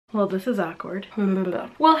Well, this is awkward.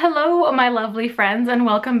 Well, hello, my lovely friends, and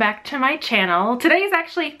welcome back to my channel. Today is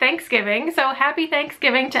actually Thanksgiving, so happy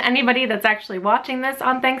Thanksgiving to anybody that's actually watching this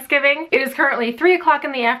on Thanksgiving. It is currently 3 o'clock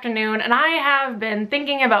in the afternoon, and I have been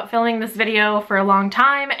thinking about filming this video for a long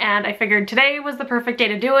time, and I figured today was the perfect day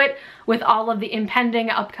to do it with all of the impending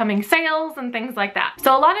upcoming sales and things like that.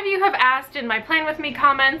 So a lot of you have asked in my Plan With Me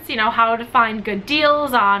comments, you know, how to find good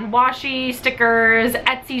deals on washi, stickers,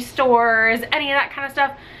 Etsy stores, any of that kind of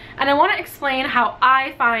stuff. And I want to explain how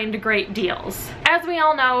I find great deals. As we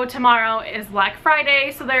all know, tomorrow is Black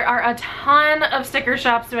Friday, so there are a ton of sticker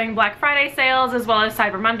shops doing Black Friday sales as well as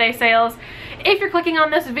Cyber Monday sales. If you're clicking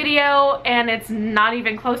on this video and it's not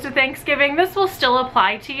even close to Thanksgiving, this will still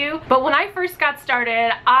apply to you. But when I first got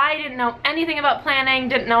started, I didn't know anything about planning,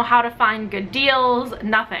 didn't know how to find good deals,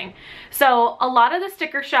 nothing. So a lot of the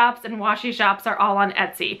sticker shops and washi shops are all on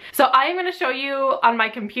Etsy. So I am going to show you on my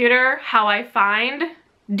computer how I find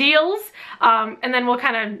deals, and then we'll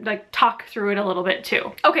kind of like talk through it a little bit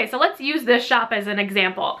too. Okay, so let's use this shop as an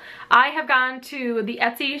example. I have gone to the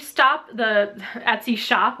Etsy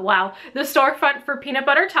shop, wow, the storefront for Peanut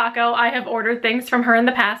Butter Taco. I have ordered things from her in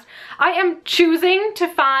the past. I am choosing to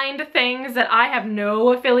find things that I have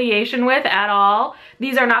no affiliation with at all.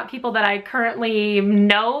 These are not people that I currently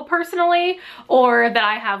know personally, or that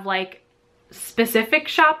I have like specific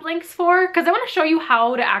shop links for, because I want to show you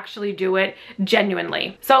how to actually do it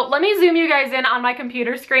genuinely. So let me zoom you guys in on my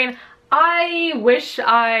computer screen. I wish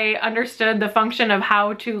I understood the function of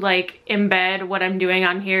how to like embed what I'm doing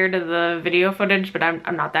on here to the video footage, but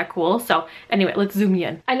I'm not that cool. So anyway, let's zoom you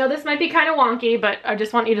in. I know this might be kind of wonky, but I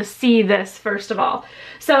just want you to see this first of all.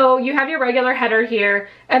 So you have your regular header here,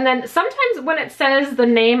 and then sometimes when it says the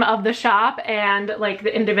name of the shop and like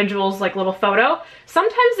the individual's like little photo,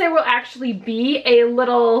 sometimes there will actually be a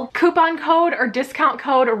little coupon code or discount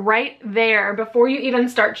code right there before you even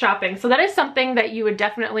start shopping. So that is something that you would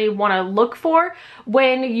definitely want to look for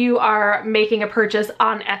when you are making a purchase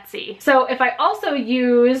on Etsy. So if I also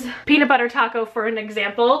use Peanut Butter Taco for an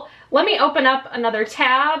example, let me open up another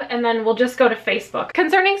tab and then we'll just go to Facebook.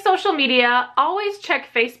 Concerning social media, always check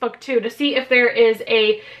Facebook too to see if there is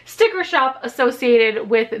a sticker shop associated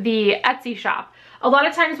with the Etsy shop. A lot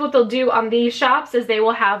of times what they'll do on these shops is they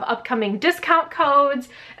will have upcoming discount codes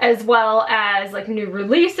as well as like new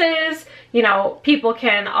releases. You know, people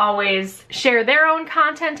can always share their own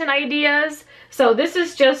content and ideas. So this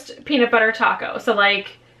is just Peanut Butter Taco. So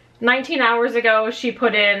like 19 hours ago, she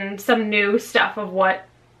put in some new stuff of what,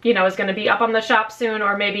 you know, is going to be up on the shop soon,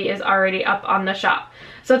 or maybe is already up on the shop.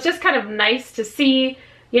 So it's just kind of nice to see,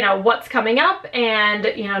 you know, what's coming up, and,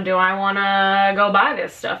 you know, do I want to go buy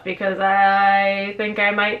this stuff because I think I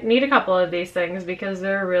might need a couple of these things because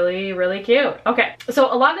they're really, really cute. Okay,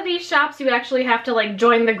 so a lot of these shops you actually have to like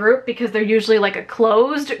join the group because they're usually like a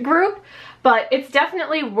closed group, but it's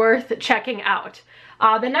definitely worth checking out.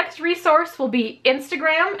 The next resource will be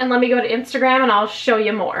Instagram, and let me go to Instagram and I'll show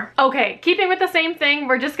you more. Okay, keeping with the same thing,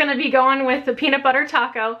 we're just gonna be going with the Peanut Butter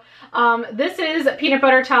Taco. This is Peanut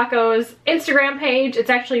Butter Taco's Instagram page. It's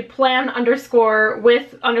actually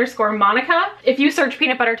plan_with_Monica. If you search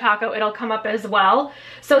Peanut Butter Taco, it'll come up as well.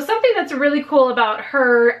 So something that's really cool about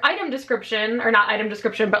her item description, or not item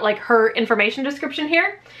description, but like her information description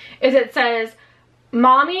here, is it says,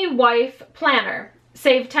 Mommy Wife Planner.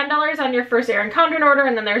 Save $10 on your first Erin Condren order,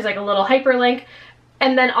 and then there's like a little hyperlink.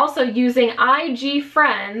 And then also using IG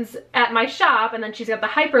Friends at my shop, and then she's got the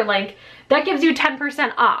hyperlink, that gives you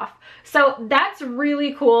 10% off. So that's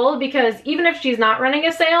really cool because even if she's not running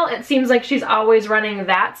a sale, it seems like she's always running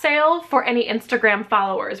that sale for any Instagram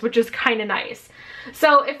followers, which is kind of nice.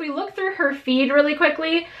 So if we look through her feed really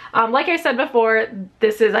quickly, like I said before,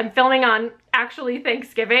 I'm filming on actually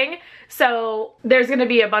Thanksgiving, so there's gonna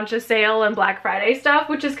be a bunch of sale and Black Friday stuff,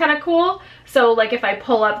 which is kind of cool. So like if I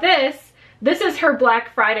pull up this is her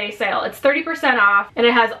Black Friday sale. It's 30% off, and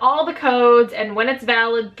it has all the codes and when it's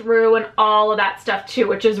valid through and all of that stuff too,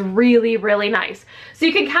 which is really, really nice. So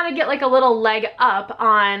you can kind of get like a little leg up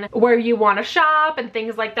on where you want to shop and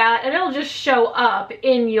things like that, and it'll just show up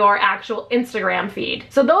in your actual Instagram feed.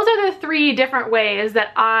 So those are the 3 different ways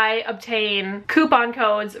that I obtain coupon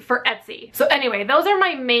codes for Etsy. So anyway, those are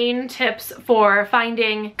my main tips for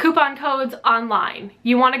finding coupon codes online.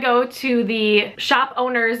 You want to go to the shop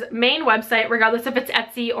owner's main website, regardless if it's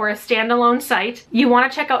Etsy or a standalone site. You want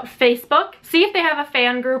to check out Facebook, see if they have a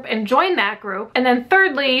fan group and join that group. And then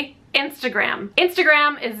thirdly, Instagram.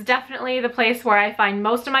 Instagram is definitely the place where I find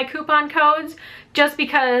most of my coupon codes, just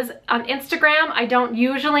because on Instagram I don't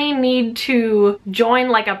usually need to join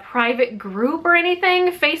like a private group or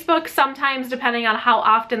anything. Facebook, sometimes depending on how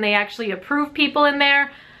often they actually approve people in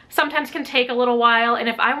there, sometimes can take a little while, and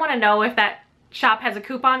if I want to know if that shop has a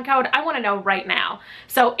coupon code, I want to know right now.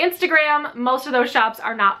 So Instagram, most of those shops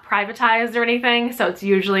are not privatized or anything, so it's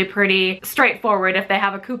usually pretty straightforward if they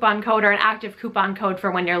have a coupon code or an active coupon code for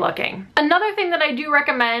when you're looking. Another thing that I do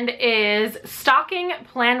recommend is stocking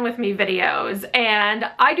Plan With Me videos, and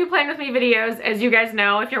I do Plan With Me videos, as you guys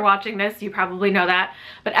know. If you're watching this, you probably know that,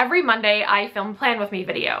 but every Monday I film Plan With Me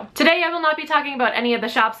video. Today I will not be talking about any of the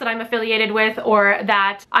shops that I'm affiliated with or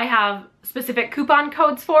that I have specific coupon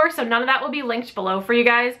codes for, so none of that will be linked below for you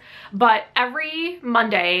guys. But every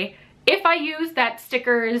Monday, if I use that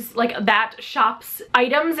stickers, like that shop's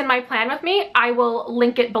items in my Plan With Me, I will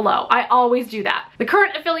link it below. I always do that. The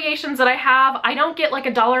current affiliations that I have, I don't get like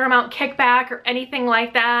a dollar amount kickback or anything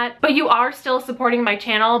like that, but you are still supporting my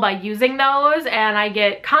channel by using those, and I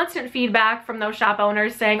get constant feedback from those shop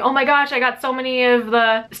owners saying, oh my gosh, I got so many of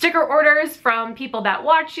the sticker orders from people that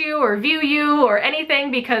watch you or view you or anything,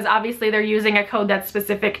 because obviously they're using a code that's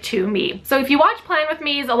specific to me. So if you watch Plan With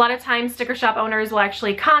Me's, a lot of times sticker shop owners will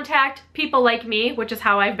actually contact people like me, which is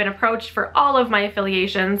how I've been approached for all of my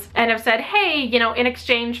affiliations, and have said, hey, you know, in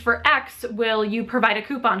exchange for X, will you provide a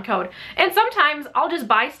coupon code? And sometimes I'll just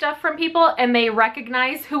buy stuff from people and they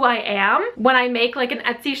recognize who I am when I make like an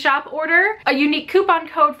Etsy shop order. A unique coupon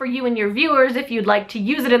code for you and your viewers if you'd like to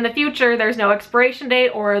use it in the future. There's no expiration date,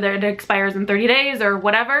 or that it expires in 30 days or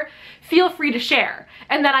whatever. Feel free to share,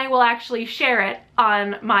 and then I will actually share it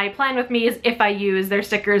on my Plan With Me's if I use their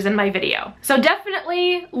stickers in my video. So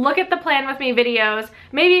definitely look at the Plan With Me videos,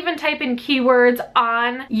 maybe even type in keywords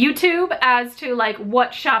on YouTube as to like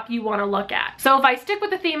what shop you want to look at. So if I stick with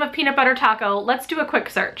the theme of peanut butter taco, let's do a quick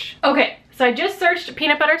search. Okay, so I just searched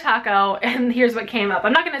peanut butter taco and here's what came up.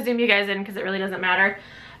 I'm not gonna zoom you guys in because it really doesn't matter,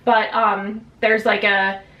 but there's like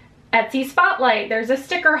a Etsy spotlight, there's a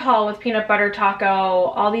sticker haul with peanut butter taco,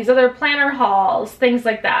 all these other planner hauls, things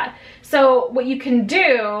like that. So what you can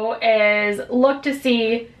do is look to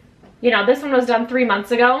see, you know, this one was done 3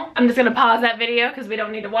 months ago. I'm just gonna pause that video because we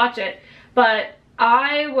don't need to watch it, but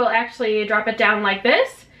I will actually drop it down like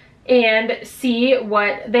this and see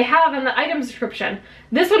what they have in the item description.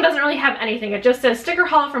 This one doesn't really have anything. It just says sticker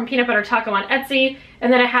haul from Peanut Butter Taco on Etsy,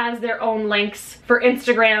 and then it has their own links for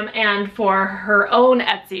Instagram and for her own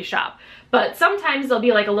Etsy shop. But sometimes there'll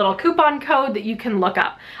be like a little coupon code that you can look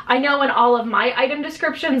up. I know in all of my item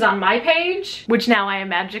descriptions on my page, which now I am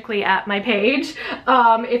magically at my page,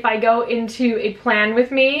 if I go into a Plan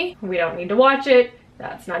With Me, we don't need to watch it,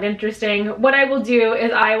 that's not interesting. What I will do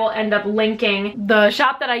is I will end up linking the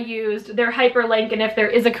shop that I used, their hyperlink, and if there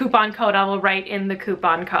is a coupon code, I will write in the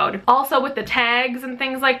coupon code. Also with the tags and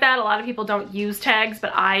things like that, a lot of people don't use tags,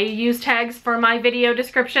 but I use tags for my video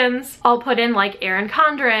descriptions. I'll put in like Erin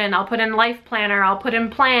Condren, I'll put in Life Planner, I'll put in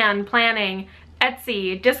planning,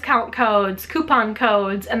 Etsy, discount codes, coupon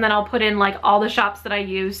codes, and then I'll put in like all the shops that I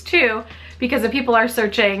use too, because if people are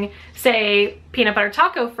searching, say, peanut butter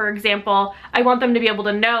taco, for example, I want them to be able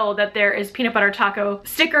to know that there is peanut butter taco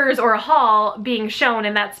stickers or a haul being shown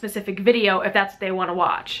in that specific video if that's what they want to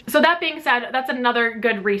watch. So that being said, that's another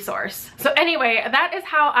good resource. So anyway, that is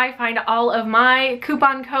how I find all of my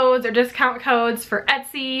coupon codes or discount codes for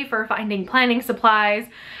Etsy, for finding planning supplies.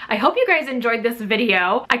 I hope you guys enjoyed this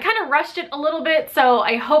video. I kind of rushed it a little bit, so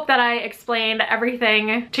I hope that I explained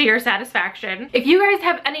everything to your satisfaction. If you guys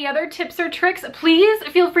have any other tips or tricks, please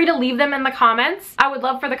feel free to leave them in the comments. I would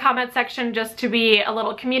love for the comment section just to be a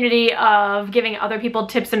little community of giving other people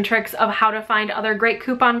tips and tricks of how to find other great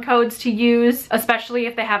coupon codes to use, especially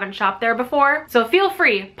if they haven't shopped there before. So feel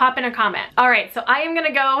free, pop in a comment. All right, so I am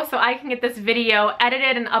gonna go so I can get this video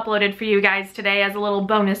edited and uploaded for you guys today as a little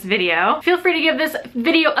bonus video. Feel free to give this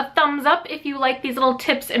video a thumbs up if you like these little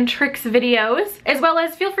tips and tricks videos, as well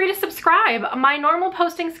as feel free to subscribe. My normal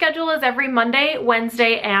posting schedule is every Monday,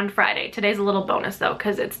 Wednesday, and Friday. Today's a little bonus though,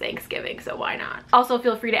 because it's Thanksgiving, so why not? Also,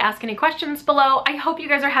 feel free to ask any questions below. I hope you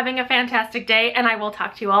guys are having a fantastic day, and I will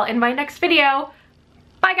talk to you all in my next video.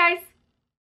 Bye guys!